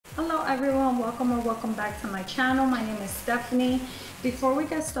everyone, welcome back to my channel. My name is Stephanie. Before we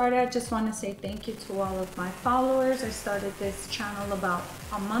get started, I just want to say thank you to all of my followers. I started this channel about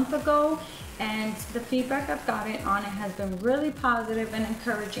a month ago, and the feedback I've gotten on it has been really positive and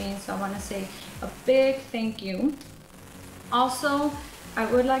encouraging, so I want to say a big thank you. Also, I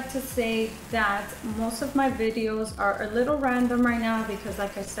would like to say that most of my videos are a little random right now because,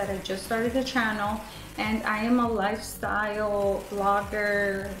 like I said, I just started the channel and I am a lifestyle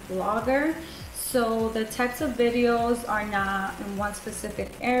vlogger. So the types of videos are not in one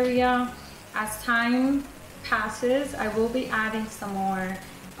specific area. As time passes, I will be adding some more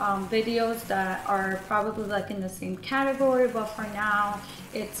videos that are probably like in the same category, but for now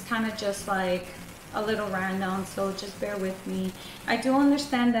it's kind of just like a little random, so just bear with me. I do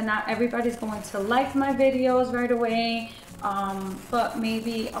understand that not everybody's going to like my videos right away, but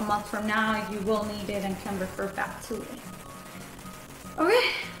maybe a month from now you will need it and can refer back to it. Okay,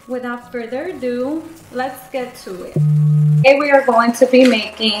 without further ado, let's get to it. Today we are going to be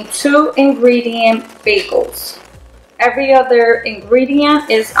making 2-ingredient bagels. Every other ingredient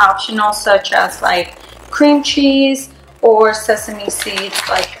is optional, such as like cream cheese or sesame seeds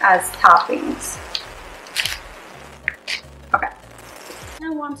like as toppings. Okay, what I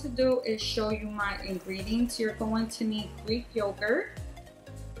want to do is show you my ingredients. You're going to need Greek yogurt.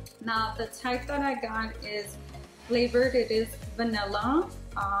 Now the type that I got is flavored, it is vanilla.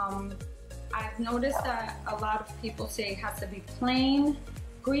 I've noticed that a lot of people say it has to be plain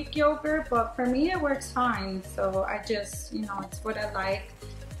Greek yogurt, but for me it works fine, so I just, you know, it's what I like.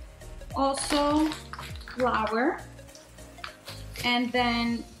 Also flour, and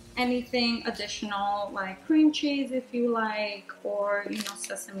then anything additional like cream cheese if you like, or you know,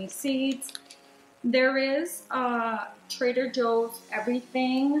 sesame seeds. There is Trader Joe's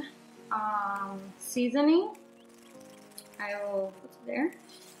everything seasoning. I will put it there.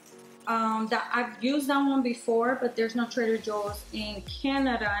 That I've used that one before, but there's no Trader Joe's in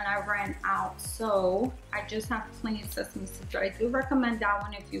Canada and I ran out, so I just have plain sesame seeds. I do recommend that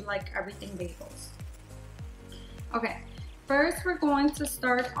one if you like everything bagels. Okay, first we're going to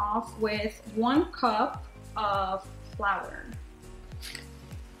start off with 1 cup of flour.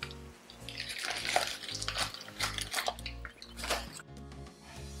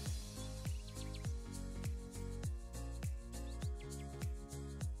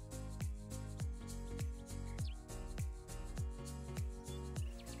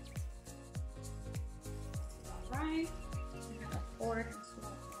 I'm gonna pour it into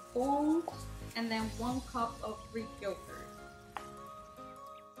a bowl, and then 1 cup of Greek yogurt.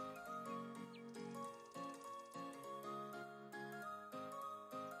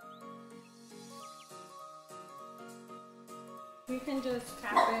 You can just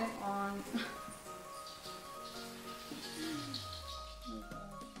tap it on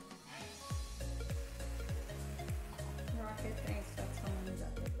rocket thinks that someone is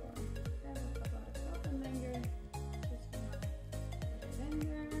at the door. And then you're just gonna put it in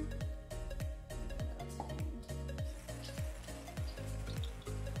there.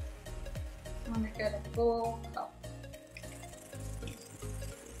 I'm gonna get a full cup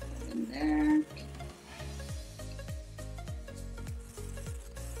in there.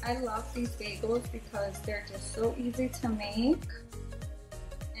 I love these bagels because they're just so easy to make,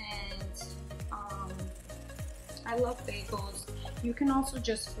 and I love bagels. You can also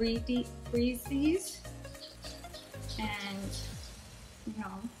just freeze these, and you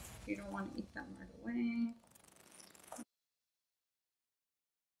know, if you don't want to eat them right away.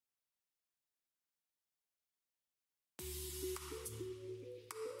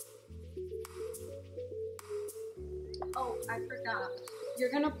 Oh, I forgot.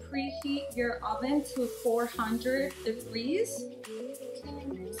 You're gonna preheat your oven to 400 degrees.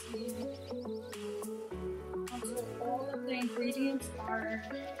 Until all of the ingredients are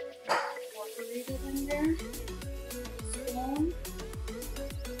incorporated in there. Spoon.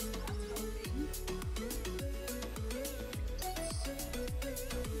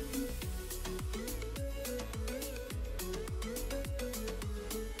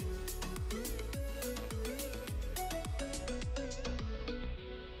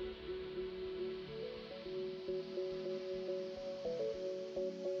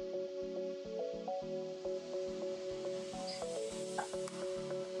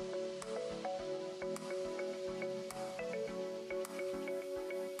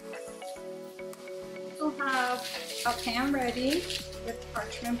 Have a pan ready with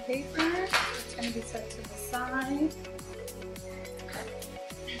parchment paper. It's going to be set to the side.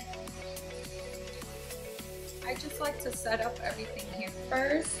 I just like to set up everything here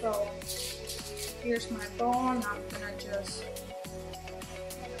first. So here's my bowl, and I'm going to just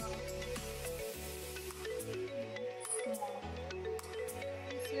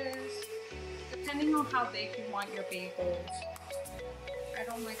know how big you want your bagels. I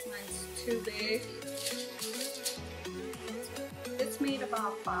don't like mine too big. This made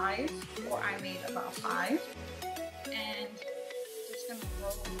about 5, or I made about 5. And just gonna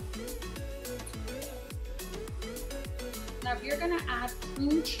roll. Now if you're gonna add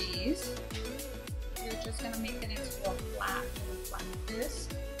cream cheese, you're just gonna make it into a flat like this.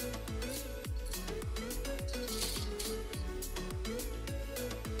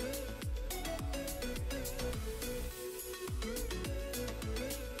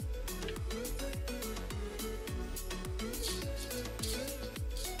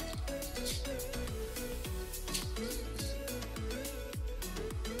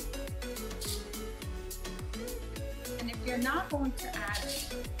 And if you're not going to add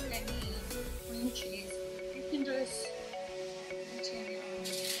any cream cheese, you can just continue.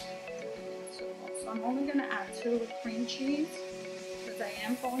 So I'm only going to add 2 with cream cheese because I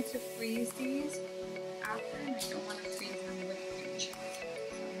am going to freeze these after, and I don't want to freeze them with cream cheese.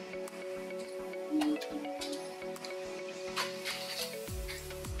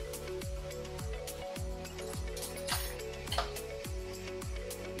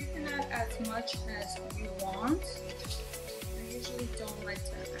 You can add as much as you want. I usually don't like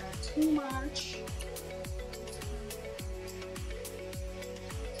to add too much.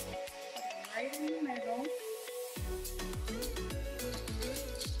 Right in the middle.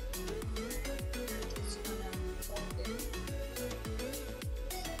 Just gonna fold it.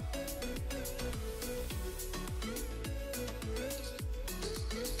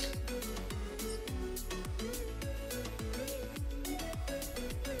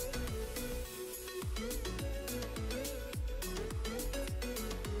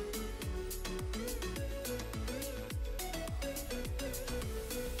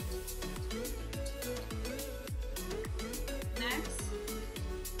 Next,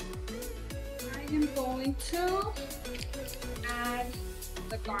 I am going to add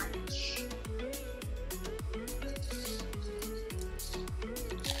the garnish.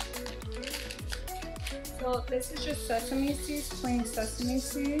 So this is just sesame seeds, plain sesame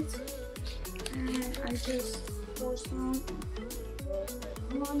seeds, and I just pour some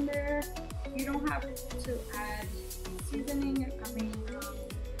on there. You don't have to add seasoning,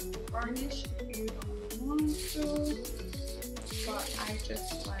 garnish if you don't want to, but I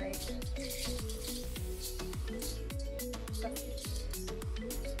just like sesame seeds.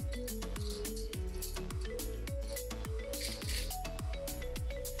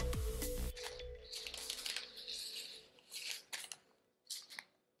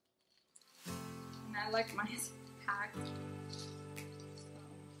 And I like mine packed.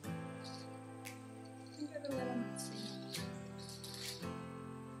 So get a little messy.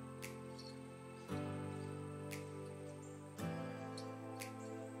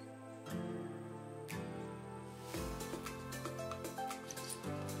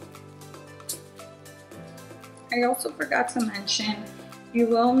 I also forgot to mention, you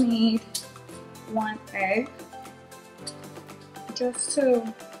will need 1 egg just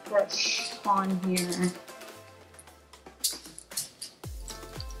to brush on here.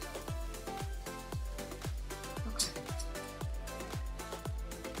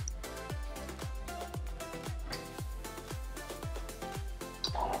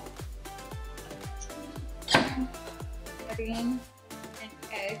 Adding an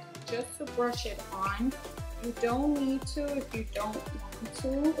egg just to brush it on. You don't need to if you don't want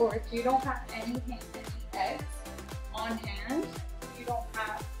to, or if you don't have any eggs on hand, you don't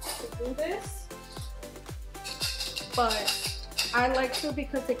have to do this. But I like to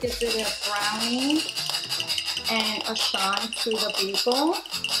because it gives it a brownie and a shine to the bagel,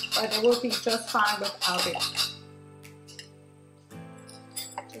 but it will be just fine without it.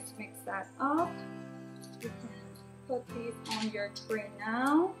 Just mix that up. You can put these on your tray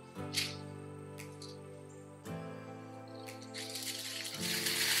now.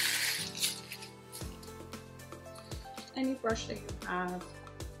 Any brush that you have.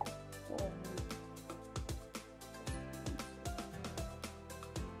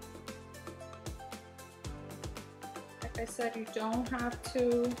 Like I said, you don't have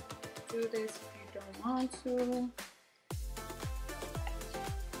to do this if you don't want to.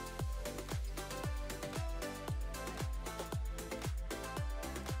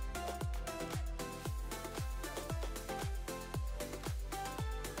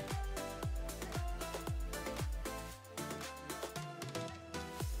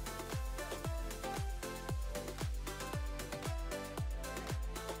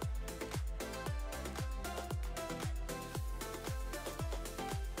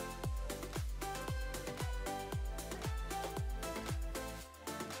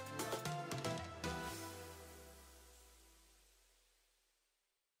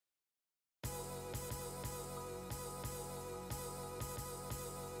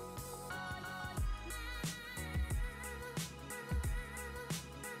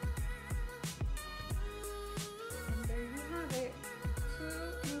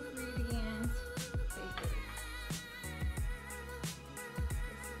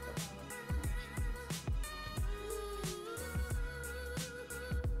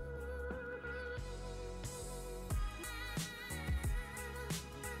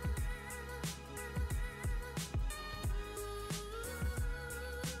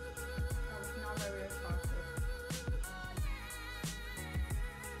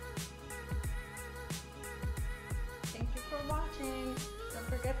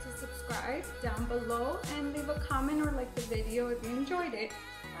 subscribe down below and leave a comment or like the video if you enjoyed it.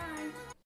 Bye.